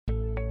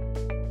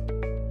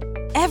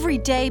Every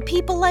day,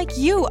 people like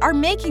you are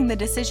making the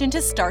decision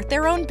to start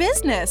their own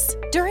business.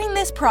 During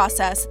this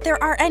process,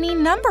 there are any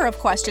number of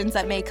questions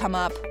that may come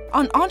up.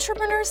 On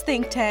Entrepreneurs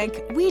Think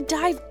Tank, we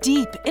dive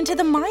deep into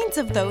the minds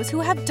of those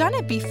who have done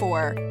it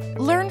before.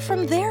 Learn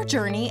from their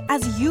journey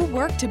as you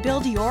work to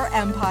build your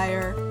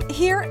empire.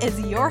 Here is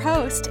your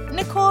host,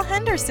 Nicole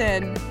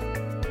Henderson.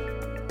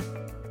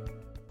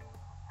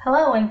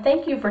 Hello, and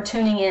thank you for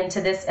tuning in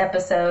to this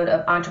episode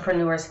of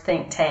Entrepreneurs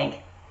Think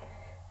Tank.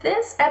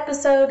 This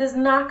episode is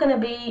not going to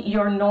be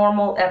your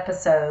normal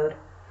episode.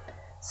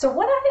 So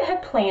what I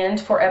had planned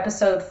for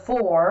episode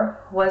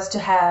 4 was to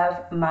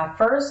have my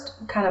first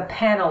kind of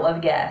panel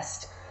of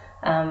guests.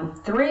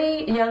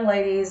 3 young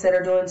ladies that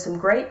are doing some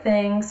great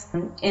things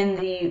in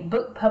the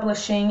book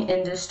publishing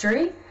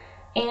industry.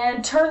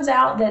 And turns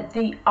out that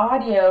the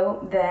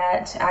audio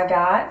that I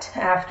got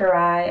after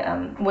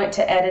I went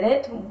to edit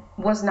it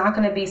was not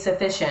going to be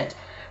sufficient.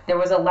 There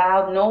was a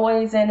loud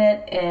noise in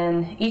it,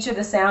 and each of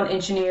the sound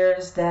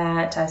engineers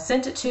that I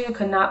sent it to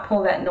could not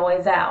pull that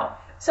noise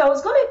out. So I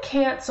was going to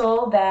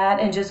cancel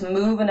that and just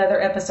move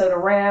another episode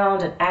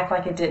around and act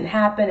like it didn't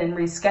happen and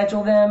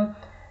reschedule them.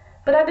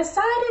 But I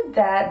decided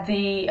that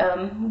the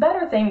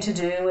better thing to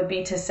do would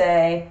be to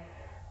say,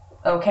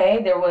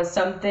 okay, there was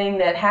something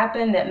that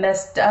happened that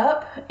messed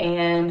up,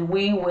 and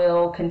we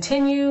will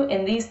continue,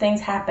 and these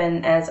things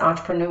happen as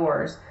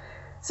entrepreneurs.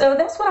 So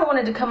that's what I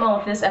wanted to come on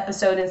with this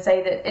episode and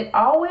say, that it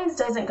always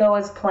doesn't go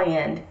as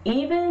planned,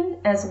 even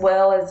as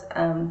well as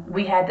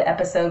we had the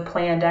episode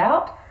planned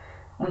out.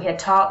 We had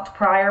talked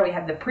prior, we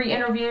had the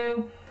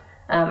pre-interview.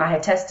 I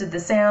had tested the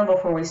sound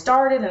before we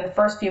started, and the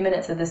first few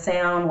minutes of the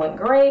sound went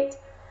great.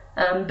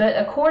 But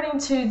according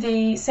to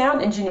the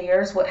sound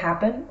engineers, what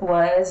happened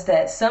was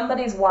that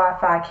somebody's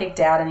Wi-Fi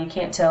kicked out, and you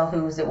can't tell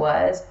whose it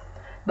was.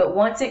 But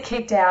once it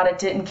kicked out, it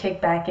didn't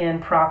kick back in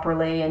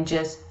properly and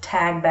just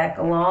tag back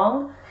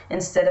along.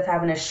 Instead of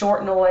having a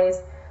short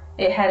noise,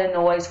 it had a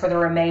noise for the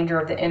remainder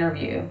of the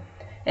interview.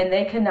 And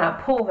they could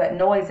not pull that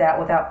noise out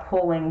without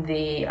pulling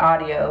the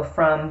audio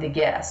from the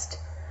guest.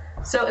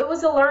 So it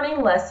was a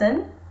learning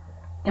lesson.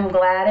 I'm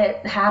glad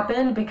it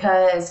happened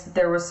because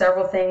there were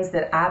several things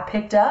that I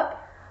picked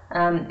up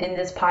in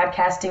this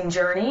podcasting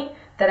journey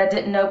that I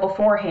didn't know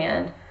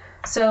beforehand.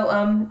 So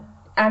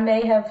I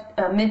may have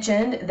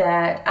mentioned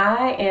that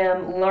I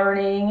am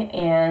learning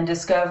and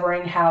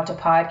discovering how to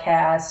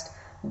podcast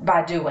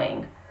by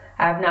doing.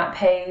 I've not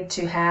paid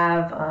to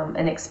have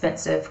an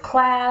expensive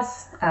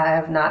class. I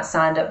have not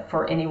signed up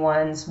for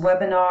anyone's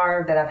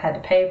webinar that I've had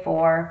to pay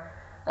for.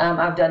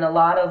 I've done a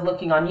lot of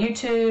looking on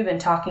YouTube and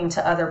talking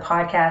to other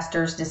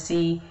podcasters to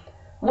see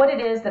what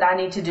it is that I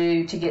need to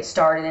do to get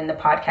started in the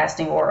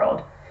podcasting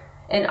world.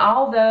 And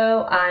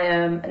although I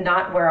am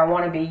not where I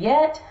want to be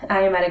yet,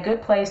 I am at a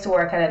good place to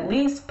where I can at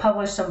least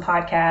publish some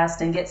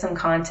podcasts and get some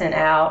content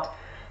out,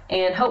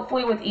 and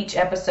hopefully with each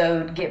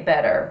episode get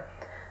better.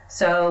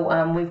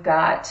 So we've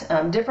got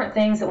different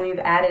things that we've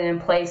added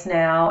in place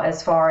now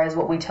as far as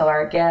what we tell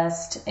our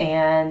guests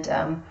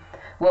and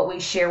what we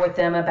share with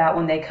them about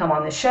when they come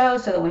on the show,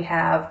 so that we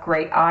have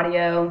great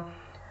audio.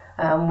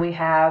 We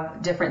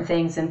have different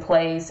things in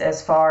place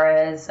as far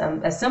as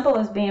simple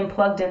as being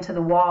plugged into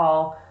the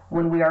wall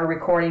when we are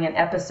recording an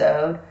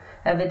episode.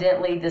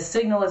 Evidently the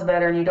signal is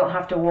better and you don't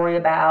have to worry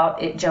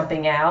about it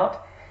jumping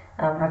out.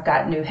 I've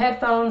got new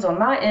headphones on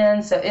my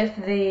end, so if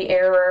the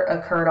error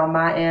occurred on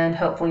my end,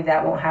 hopefully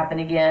that won't happen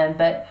again.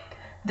 But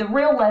the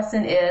real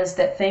lesson is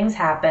that things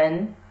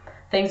happen.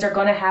 Things are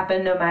going to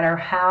happen no matter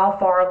how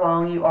far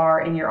along you are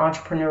in your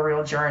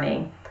entrepreneurial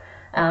journey.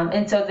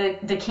 And so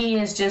the key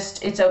is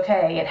just, it's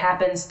okay. It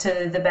happens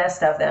to the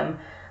best of them.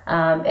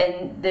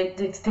 And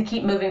to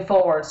keep moving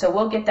forward. So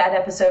we'll get that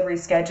episode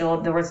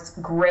rescheduled. There was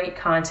great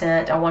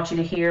content. I want you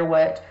to hear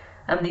what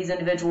these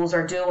individuals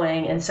are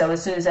doing, and so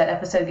as soon as that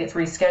episode gets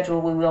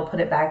rescheduled, we will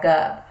put it back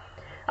up.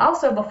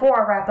 Also,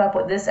 before I wrap up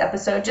with this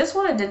episode, just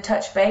wanted to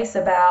touch base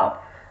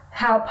about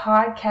how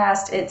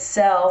podcast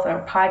itself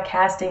and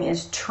podcasting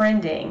is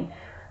trending.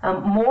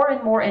 More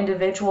and more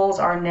individuals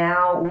are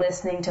now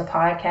listening to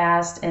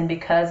podcasts, and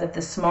because of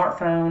the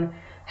smartphone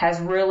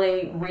has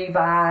really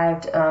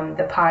revived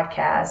the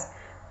podcast.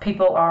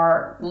 People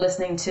are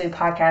listening to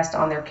podcasts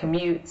on their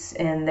commutes,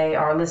 and they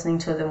are listening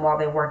to them while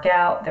they work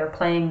out. They're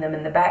playing them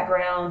in the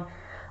background.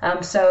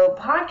 So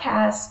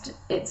podcast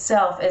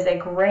itself is a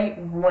great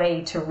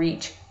way to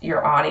reach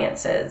your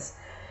audiences.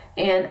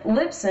 And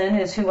Libsyn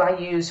is who I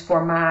use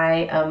for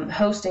my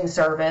hosting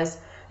service,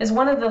 is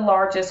one of the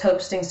largest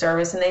hosting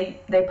service, and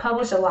they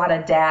publish a lot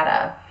of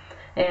data.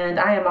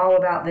 And I am all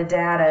about the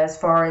data as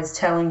far as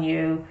telling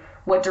you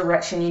what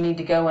direction you need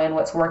to go in,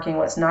 what's working,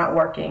 what's not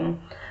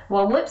working.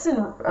 Well,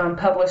 Libsyn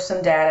published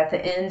some data at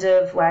the end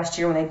of last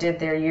year when they did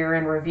their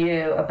year-end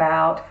review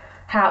about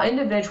how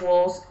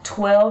individuals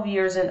 12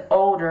 years and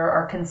older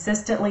are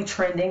consistently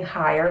trending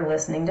higher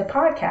listening to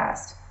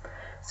podcasts.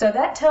 So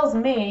that tells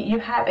me you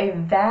have a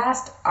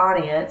vast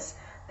audience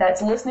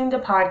that's listening to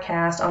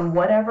podcasts on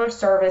whatever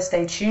service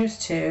they choose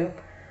to,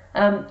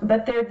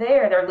 But they're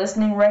there, they're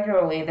listening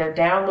regularly, they're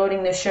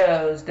downloading the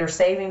shows, they're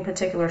saving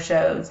particular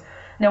shows.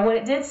 Now, what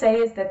it did say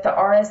is that the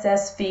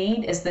RSS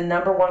feed is the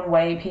number one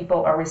way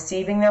people are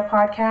receiving their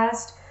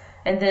podcast.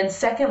 And then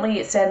secondly,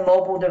 it said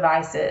mobile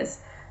devices.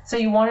 So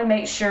you want to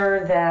make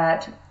sure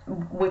that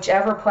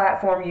whichever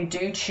platform you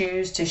do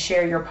choose to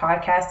share your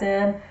podcast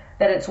in,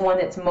 that it's one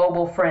that's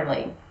mobile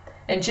friendly.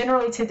 And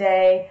generally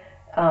today,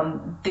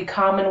 the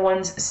common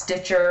ones,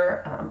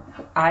 Stitcher,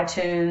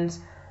 iTunes,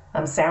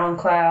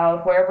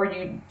 SoundCloud, wherever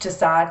you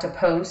decide to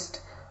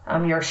post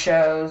your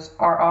shows,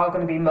 are all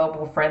going to be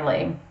mobile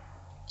friendly.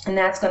 And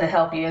that's going to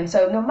help you. And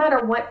so no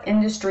matter what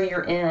industry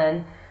you're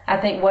in, I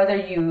think whether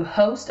you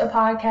host a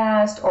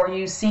podcast or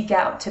you seek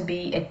out to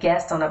be a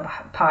guest on a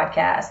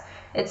podcast,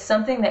 it's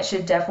something that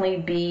should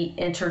definitely be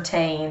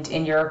entertained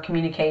in your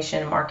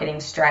communication marketing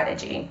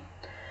strategy.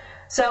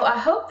 So I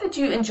hope that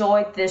you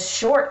enjoyed this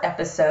short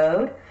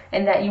episode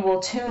and that you will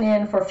tune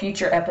in for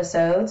future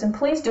episodes. And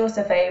please do us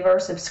a favor,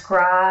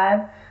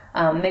 subscribe,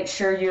 make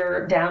sure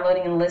you're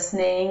downloading and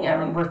listening,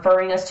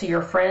 referring us to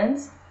your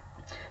friends.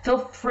 Feel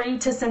free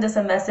to send us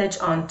a message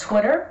on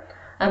Twitter.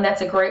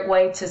 That's a great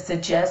way to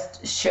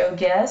suggest show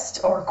guests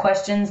or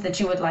questions that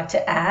you would like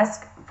to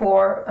ask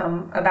for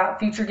about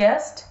future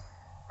guests.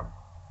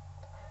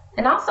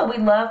 And also,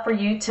 we'd love for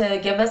you to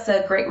give us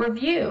a great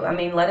review.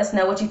 Let us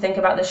know what you think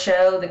about the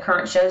show, the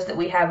current shows that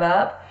we have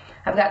up.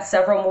 I've got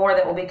several more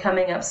that will be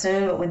coming up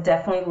soon, but we'd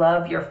definitely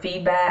love your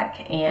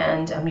feedback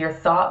and your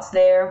thoughts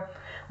there.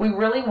 We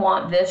really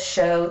want this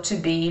show to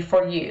be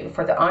for you,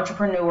 for the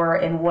entrepreneur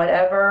in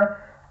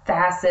whatever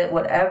facet,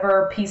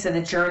 whatever piece of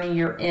the journey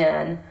you're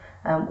in.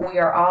 We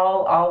are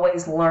all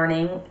always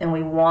learning, and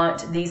we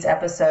want these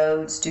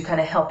episodes to kind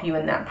of help you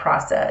in that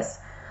process.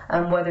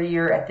 Whether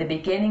you're at the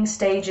beginning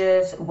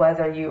stages,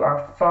 whether you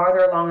are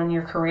farther along in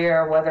your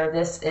career, whether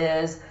this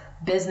is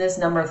business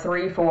number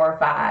 3, 4, or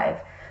 5.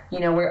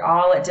 We're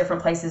all at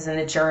different places in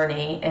the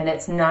journey, and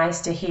it's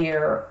nice to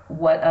hear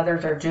what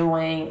others are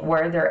doing,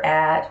 where they're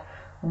at,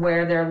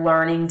 where they're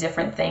learning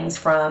different things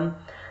from.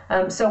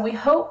 So we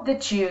hope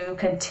that you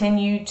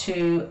continue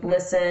to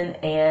listen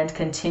and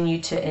continue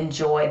to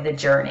enjoy the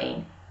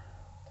journey.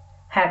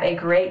 Have a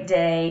great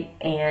day,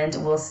 and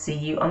we'll see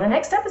you on the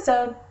next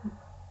episode.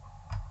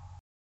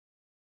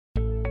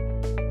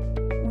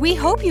 We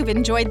hope you've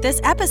enjoyed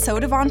this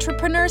episode of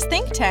Entrepreneurs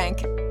Think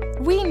Tank.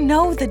 We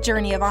know the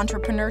journey of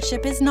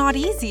entrepreneurship is not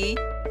easy,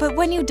 but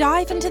when you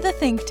dive into the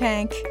think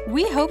tank,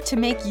 we hope to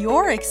make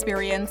your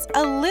experience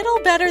a little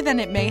better than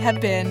it may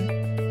have been.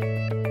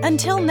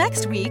 Until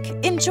next week,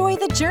 enjoy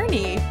the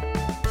journey.